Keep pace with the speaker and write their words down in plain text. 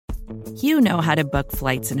You know how to book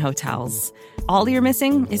flights and hotels. All you're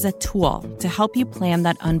missing is a tool to help you plan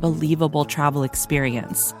that unbelievable travel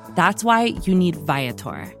experience. That's why you need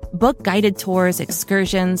Viator. Book guided tours,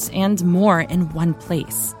 excursions, and more in one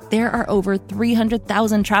place. There are over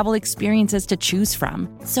 300,000 travel experiences to choose from,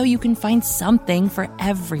 so you can find something for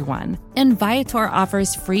everyone. And Viator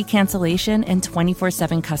offers free cancellation and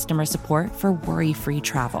 24/7 customer support for worry-free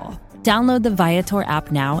travel. Download the Viator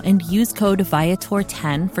app now and use code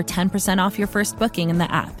Viator10 for 10% off your first booking in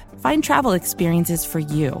the app. Find travel experiences for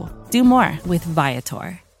you. Do more with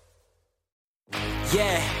Viator.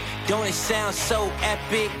 Yeah, don't it sound so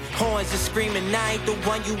epic? Horns are screaming, I ain't the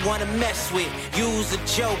one you wanna mess with. Use a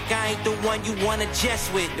joke, I ain't the one you wanna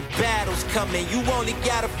jest with. The battle's coming, you only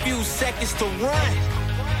got a few seconds to run.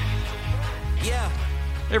 Yeah.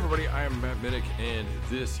 Hey everybody, I am Matt Minnick, and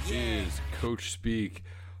this is Coach Speak.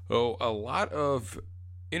 Oh, a lot of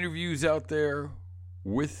interviews out there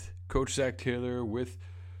with Coach Zac Taylor, with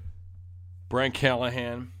Brian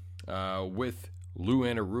Callahan, with Lou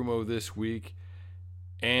Anarumo this week.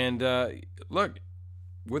 And look,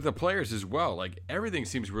 with the players as well, like everything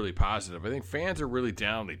seems really positive. I think fans are really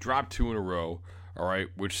down. They dropped 2 in a row, all right,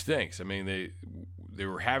 which stinks. I mean, they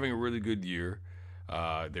were having a really good year.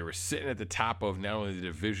 They were sitting at the top of not only the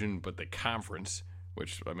division but the conference,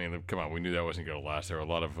 which, I mean, come on, we knew that wasn't going to last. There were a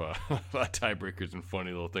lot of tiebreakers and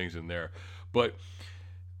funny little things in there. But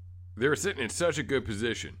they were sitting in such a good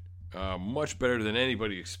position, much better than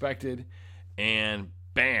anybody expected, and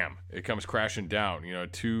bam, it comes crashing down.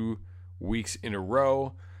 2 weeks in a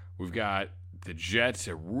row, we've got the Jets,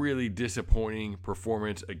 a really disappointing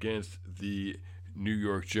performance against the New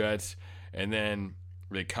York Jets, and then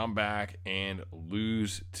they come back and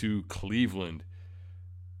lose to Cleveland.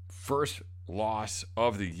 First loss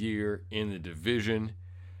of the year in the division.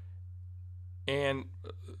 And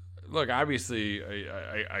look, obviously,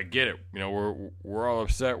 I get it. We're all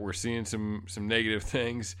upset. We're seeing some negative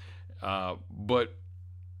things, but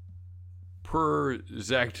per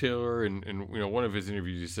Zac Taylor and one of his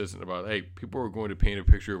interviews, he says something about, hey, people are going to paint a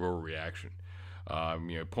picture of overreaction.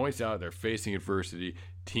 Points out they're facing adversity.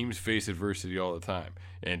 Teams face adversity all the time,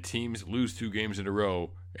 and teams lose 2 games in a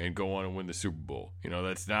row and go on and win the Super Bowl.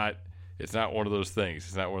 It's not one of those things.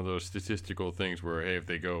 It's not one of those statistical things where, hey, if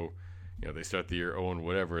they go, they start the year 0 and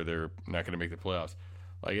whatever, they're not going to make the playoffs.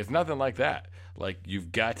 Like, it's nothing like that. Like,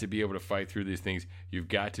 you've got to be able to fight through these things. You've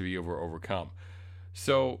got to be able to overcome.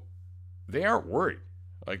 So they aren't worried.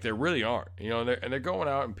 Like, they really aren't. And they're going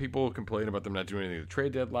out, and people complain about them not doing anything at the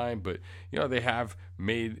trade deadline, but, they have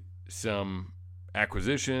made some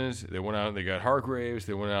acquisitions. They went out and they got Hargraves.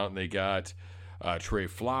 They went out and they got Trey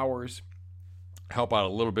Flowers. Help out a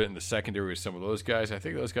little bit in the secondary with some of those guys. I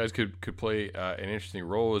think those guys could play an interesting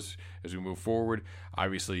role as we move forward.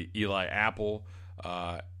 Obviously, Eli Apple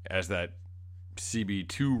as that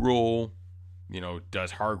CB2 role.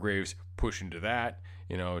 Does Hargraves push into that?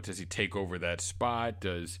 Does he take over that spot?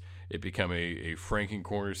 Does it become a Franken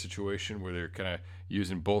corner situation where they're kind of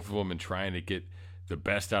using both of them and trying to get the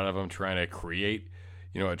best out of them, trying to create,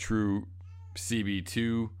 a true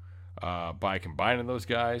CB2 by combining those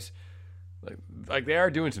guys? Like they are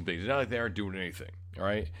doing some things. It's not like they aren't doing anything, all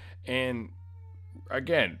right? And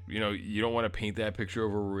again, you don't want to paint that picture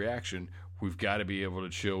of a reaction. We've got to be able to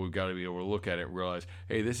chill. We've got to be able to look at it and realize,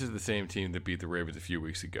 hey, this is the same team that beat the Ravens a few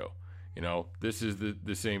weeks ago. This is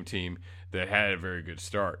the same team that had a very good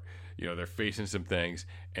start. They're facing some things,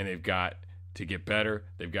 and they've got to get better.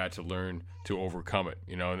 They've got to learn to overcome it.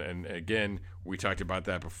 And again, we talked about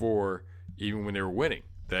that before, even when they were winning,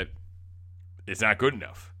 that it's not good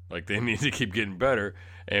enough. Like, they need to keep getting better,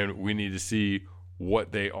 and we need to see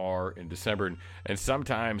what they are in December. And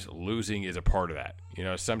sometimes losing is a part of that.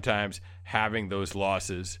 Sometimes having those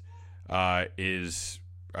losses is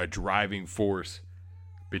a driving force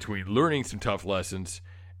between learning some tough lessons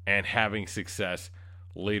and having success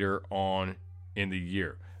later on in the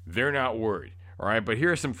year. They're not worried, all right? But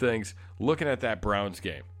here are some things, looking at that Browns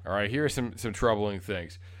game, all right? Here are some troubling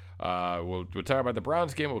things. We'll talk about the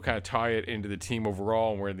Browns game. We'll kind of tie it into the team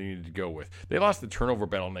overall and where they needed to go with. They lost the turnover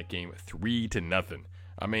battle in that game 3-0.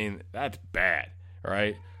 I mean, that's bad, all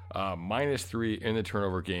right? -3 in the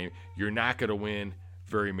turnover game. You're not going to win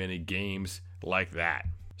very many games like that.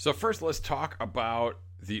 So first, let's talk about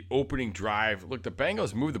the opening drive. Look, the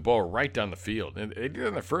Bengals moved the ball right down the field, and they did it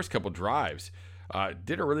in the first couple drives.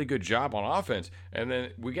 Did a really good job on offense, and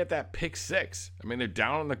then we get that pick 6. I mean, they're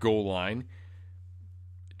down on the goal line.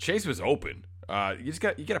 Chase was open. You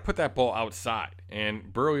got to put that ball outside.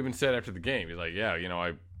 And Burrow even said after the game, he's like, yeah,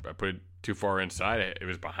 I put it too far inside. It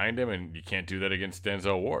was behind him, and you can't do that against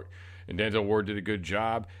Denzel Ward. And Denzel Ward did a good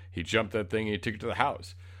job. He jumped that thing and he took it to the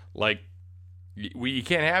house. Like, you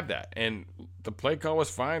can't have that. And the play call was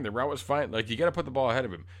fine. The route was fine. Like, you got to put the ball ahead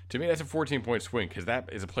of him. To me, that's a 14-point swing because that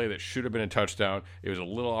is a play that should have been a touchdown. It was a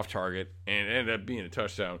little off target, and it ended up being a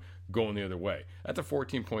touchdown going the other way. That's a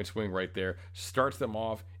 14-point swing right there. Starts them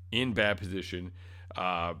off in bad position,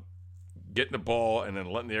 getting the ball and then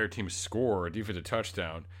letting the other team score a defensive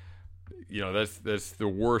touchdown. That's the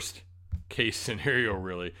worst case scenario,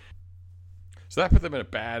 really. So that put them in a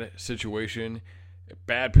bad situation, a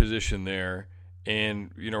bad position there. And,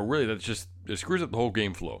 really it screws up the whole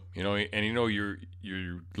game flow, and you're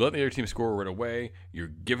letting the other team score right away. You're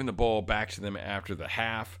giving the ball back to them after the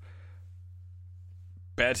half.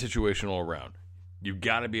 Bad situation all around. You've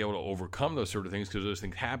got to be able to overcome those sort of things because those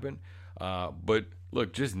things happen. But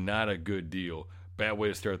look, just not a good deal. Bad way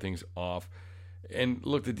to start things off. And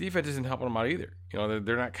look, the defense isn't helping them out either.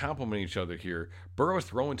 They're not complimenting each other here. Burrow is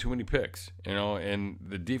throwing too many picks, and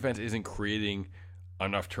the defense isn't creating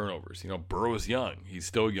enough turnovers. Burrow is young. He's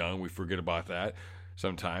still young. We forget about that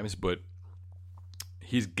sometimes, but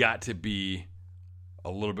he's got to be a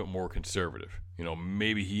little bit more conservative.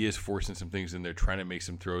 Maybe he is forcing some things in there, trying to make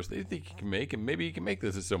some throws they think he can make, and maybe he can make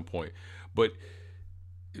this at some point. But,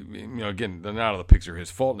 again, none of the picks are his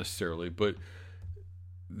fault necessarily, but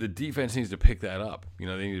the defense needs to pick that up. They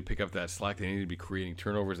need to pick up that slack. They need to be creating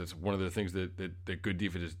turnovers. That's one of the things that good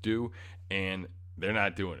defenses do, and they're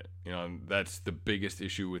not doing it. And that's the biggest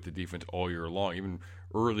issue with the defense all year long. Even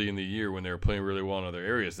early in the year when they were playing really well in other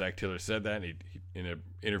areas, Zach Taylor said that, and he in an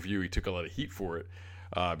interview he took a lot of heat for it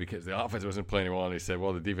because the offense wasn't playing well, and he said,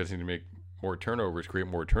 well, the defense needs to make more turnovers, create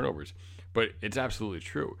more turnovers. But it's absolutely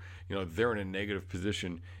true. They're in a negative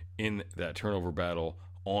position in that turnover battle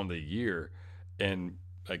on the year, and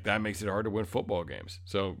that makes it hard to win football games.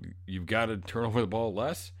 So you've got to turn over the ball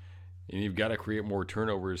less, and you've got to create more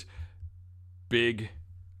turnovers. Big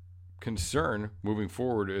concern moving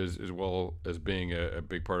forward as well as being a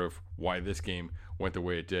big part of why this game went the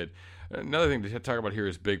way it did. Another thing to talk about here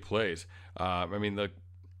is big plays. The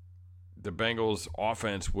Bengals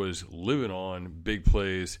offense was living on big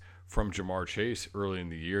plays from Jamar Chase early in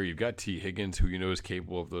the year. You've got T. Higgins, who is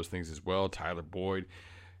capable of those things as well, Tyler Boyd,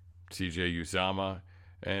 CJ Uzomah.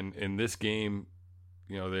 And in this game,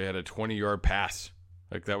 they had a 20-yard pass.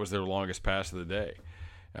 That was their longest pass of the day.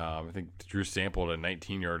 I think Drew Sample at a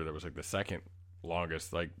 19-yarder that was the second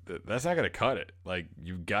longest. That's not going to cut it.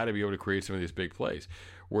 You've got to be able to create some of these big plays.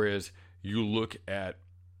 Whereas you look at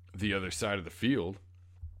the other side of the field,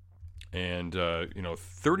 and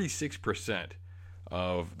 36%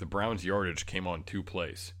 of the Browns' yardage came on 2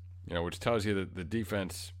 plays. Which tells you that the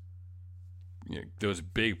defense, those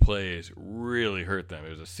big plays really hurt them.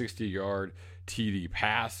 It was a 60-yard TD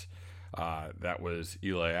pass. That was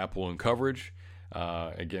Eli Apple in coverage.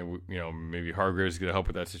 Again, maybe Hargraves is going to help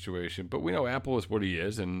with that situation, but we know Apple is what he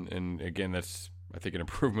is, and again, that's I think an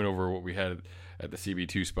improvement over what we had at the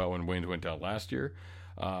CB2 spot when Waynes went down last year.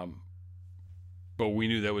 But we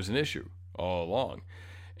knew that was an issue all along,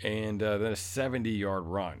 and then a 70-yard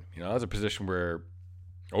run. That was a position where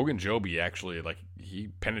Ogunjobi actually he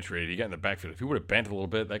penetrated. He got in the backfield. If he would have bent a little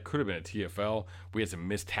bit, that could have been a TFL. We had some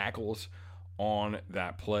missed tackles on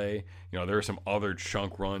that play. There were some other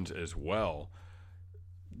chunk runs as well.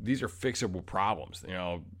 These are fixable problems.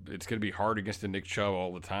 It's going to be hard against the Nick Chubb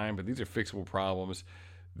all the time, but these are fixable problems.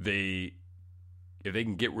 If they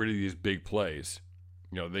can get rid of these big plays,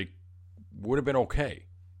 they would have been okay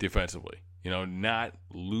defensively. Not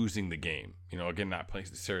losing the game. Again, not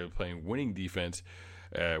necessarily playing winning defense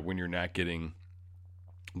when you're not getting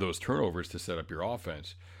those turnovers to set up your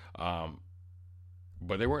offense.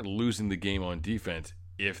 But they weren't losing the game on defense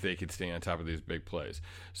if they could stay on top of these big plays.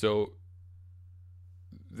 So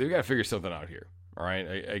they've got to figure something out here. All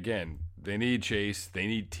right. Again, they need Chase. They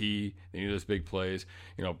need T. They need those big plays.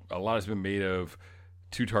 A lot has been made of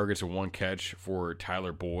 2 targets and 1 catch for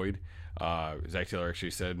Tyler Boyd. Zach Taylor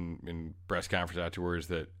actually said in press conference afterwards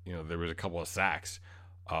that, there was a couple of sacks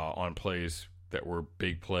on plays that were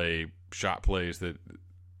big play, shot plays that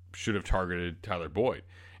should have targeted Tyler Boyd,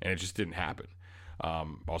 and it just didn't happen.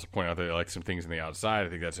 Also point out that they like some things on the outside. I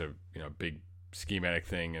think that's a big schematic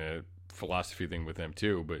thing and a philosophy thing with them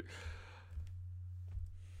too, but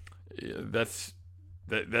that's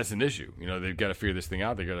an issue. They've got to figure this thing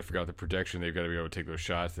out. They've got to figure out the protection. They've got to be able to take those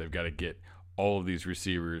shots. They've got to get all of these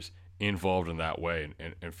receivers involved in that way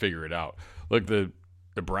and figure it out. Look, the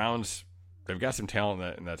Browns, they've got some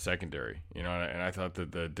talent in that secondary, and I thought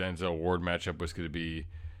that the Denzel Ward matchup was going to be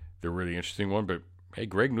the really interesting one, but hey,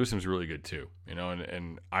 Greg Newsom's really good too,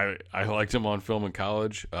 and I liked him on film in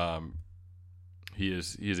college. He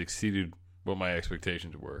has exceeded what my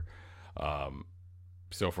expectations were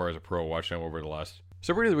so far as a pro. Watching him over the last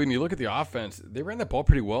So really, when you look at the offense, they ran the ball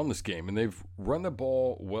pretty well in this game, and they've run the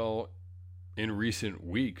ball well in recent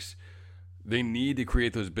weeks. They need to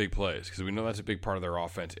create those big plays because we know that's a big part of their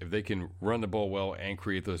offense. If they can run the ball well and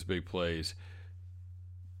create those big plays,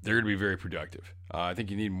 they're going to be very productive. I think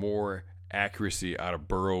you need more accuracy out of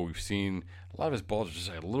Burrow. We've seen a lot of his balls are just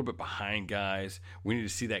like a little bit behind guys. We need to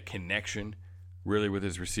see that connection really with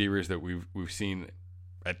his receivers that we've seen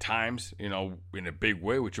at times, in a big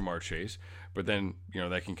way with Ja'Marr Chase, but then,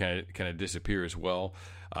 that can kind of disappear as well.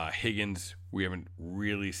 Higgins, we haven't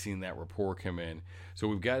really seen that rapport come in. So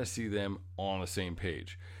we've got to see them on the same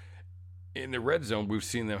page. In the red zone, we've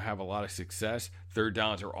seen them have a lot of success. Third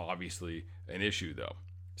downs are obviously an issue, though.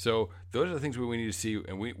 So those are the things we need to see,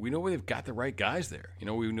 and we know they've got the right guys there.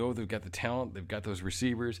 We know they've got the talent, they've got those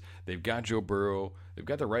receivers, they've got Joe Burrow, they've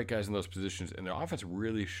got the right guys in those positions, and their offense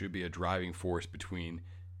really should be a driving force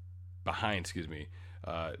behind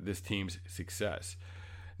this team's success.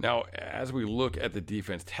 Now, as we look at the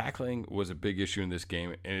defense, tackling was a big issue in this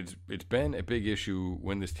game, and it's been a big issue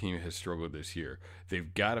when this team has struggled this year.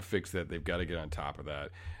 They've got to fix that. They've got to get on top of that.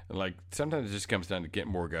 And sometimes it just comes down to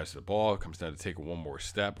getting more guys to the ball. It comes down to taking one more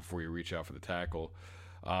step before you reach out for the tackle.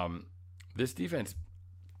 This defense,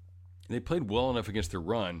 they played well enough against the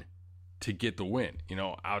run to get the win,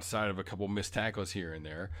 outside of a couple missed tackles here and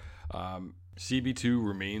there. CB2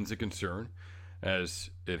 remains a concern, as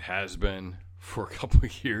it has been for a couple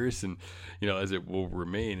of years, and as it will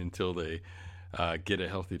remain until they get a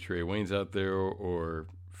healthy Trey Waynes out there or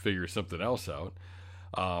figure something else out.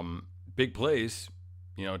 Big plays,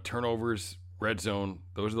 turnovers, red zone,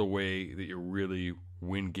 those are the way that you really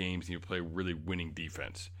win games and you play really winning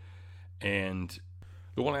defense. And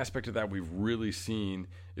the one aspect of that we've really seen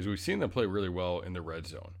is we've seen them play really well in the red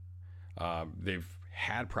zone. They've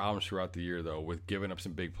had problems throughout the year, though, with giving up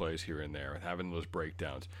some big plays here and there, with having those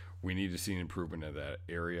breakdowns. We need to see an improvement in that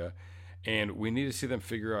area, and we need to see them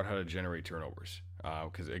figure out how to generate turnovers.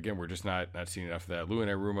 Because again, we're just not seeing enough of that. Lou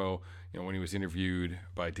Anarumo, when he was interviewed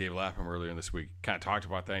by Dave Lapham earlier in this week, kind of talked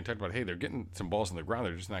about that. He talked about, hey, they're getting some balls on the ground,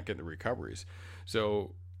 they're just not getting the recoveries.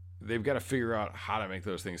 So they've got to figure out how to make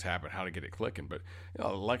those things happen, how to get it clicking. But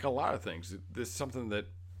like a lot of things, this is something that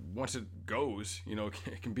once it goes,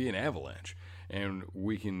 it can be an avalanche, and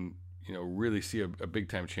we can really see a big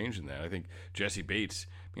time change in that. I think Jesse Bates,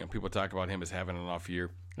 people talk about him as having an off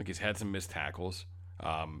year. He's had some missed tackles.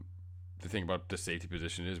 The thing about the safety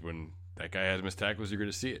position is when that guy has missed tackles, you're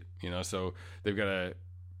going to see it. So they've got to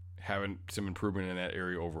have some improvement in that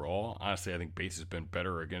area overall. Honestly, I think Bates has been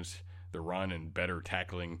better against the run and better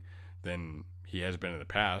tackling than he has been in the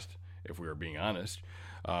past, if we are being honest.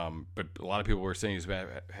 But a lot of people were saying he's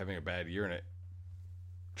having a bad year, and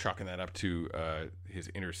chalking that up to his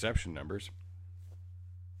interception numbers.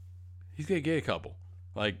 He's going to get a couple.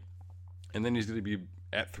 And then he's going to be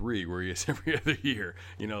at 3 where he is every other year.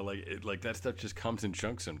 That stuff just comes in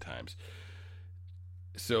chunks sometimes.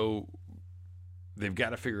 So they've got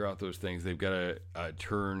to figure out those things. They've got to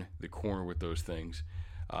turn the corner with those things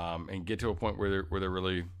and get to a point where they're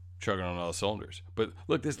really chugging on all the cylinders. But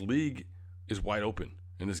look, this league is wide open,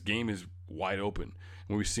 and this game is wide open.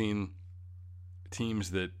 And we've seen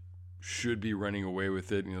teams that should be running away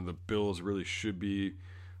with it. The Bills really should be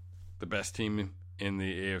the best team in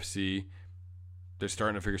the AFC. They're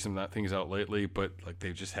starting to figure some things out lately, but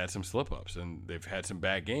they've just had some slip-ups, and they've had some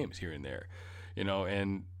bad games here and there.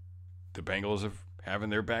 And the Bengals are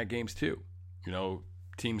having their bad games too.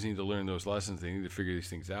 Teams need to learn those lessons. They need to figure these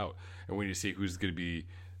things out, and we need to see who's going to be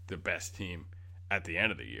the best team at the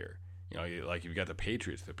end of the year. You've got the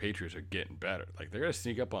Patriots. The Patriots are getting better. They're going to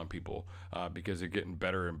sneak up on people because they're getting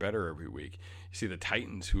better and better every week. You see the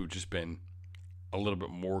Titans, who've just been a little bit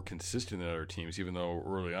more consistent than other teams, even though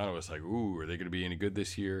early on it was ooh, are they going to be any good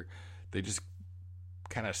this year? They just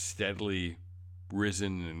kind of steadily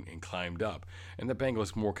risen and climbed up. And the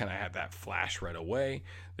Bengals more kind of had that flash right away.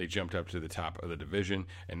 They jumped up to the top of the division,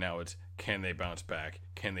 and now it's, can they bounce back?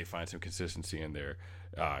 Can they find some consistency in there?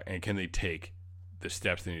 And can they take the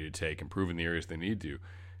steps they need to take, improve in the areas they need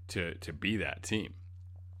to be that team?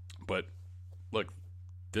 But look,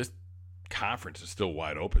 this conference is still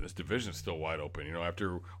wide open. This division is still wide open.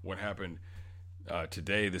 After what happened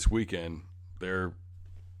today, this weekend, they're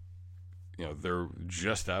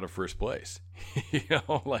just out of first place. They're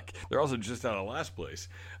also just out of last place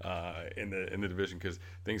in the division because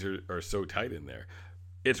things are so tight in there.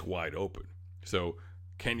 It's wide open. So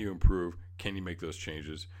can you improve? Can you make those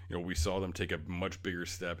changes? We saw them take a much bigger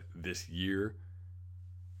step this year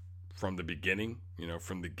from the beginning,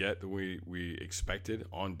 from the get that we expected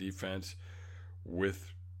on defense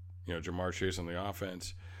with, Ja'Marr Chase on the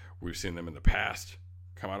offense. We've seen them in the past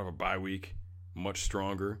come out of a bye week much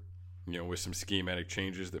stronger, with some schematic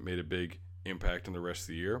changes that made a big impact on the rest of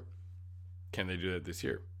the year. Can they do that this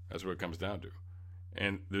year? That's what it comes down to.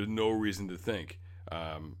 And there's no reason to think,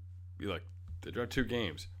 they dropped 2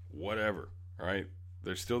 games, whatever, all right?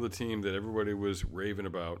 They're still the team that everybody was raving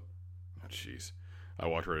about. Oh, jeez. I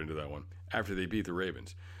walked right into that one. After they beat the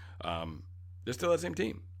Ravens. They're still that same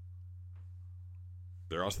team.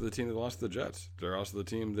 They're also the team that lost to the Jets. They're also the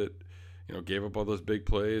team that, gave up all those big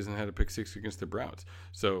plays and had a pick 6 against the Browns.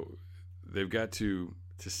 So they've got to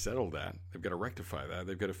settle that. They've got to rectify that.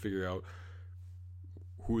 They've got to figure out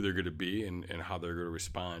who they're going to be and how they're going to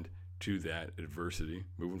respond to that adversity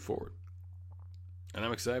moving forward. And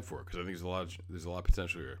I'm excited for it because I think there's a lot of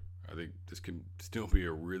potential here. I think this can still be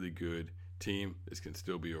a really good team. This can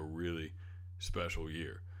still be a really special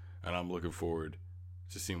year. And I'm looking forward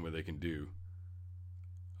to seeing what they can do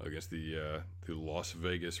against the Las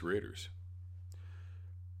Vegas Raiders.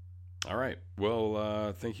 All right.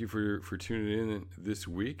 Well, thank you for tuning in this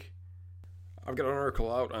week. I've got an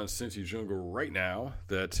article out on Cincy Jungle right now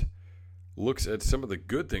that looks at some of the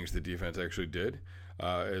good things the defense actually did,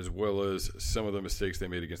 as well as some of the mistakes they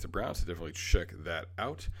made against the Browns. So definitely check that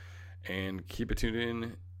out. And keep it tuned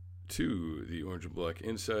in to the Orange and Black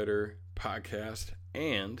Insider podcast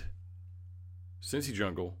and Cincy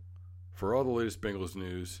Jungle for all the latest Bengals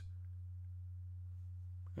news.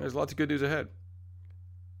 There's lots of good news ahead.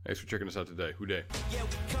 Thanks for checking us out today. Houday. Yeah,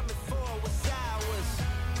 we coming forward with ours.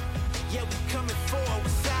 Yeah, we coming forward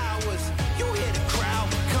with ours. You hear the crowd,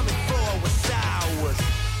 we coming forward with ours.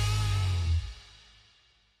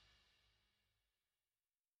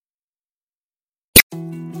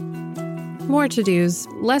 More to-dos,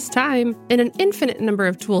 less time, and an infinite number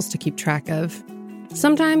of tools to keep track of.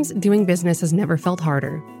 Sometimes doing business has never felt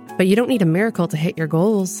harder, but you don't need a miracle to hit your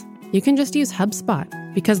goals. You can just use HubSpot,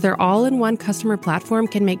 because their all-in-one customer platform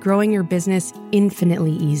can make growing your business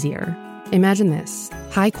infinitely easier. Imagine this: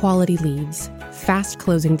 high-quality leads, fast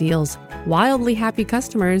closing deals, wildly happy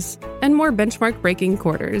customers, and more benchmark-breaking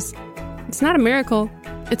quarters. It's not a miracle,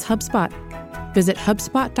 it's HubSpot. Visit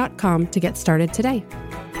HubSpot.com to get started today.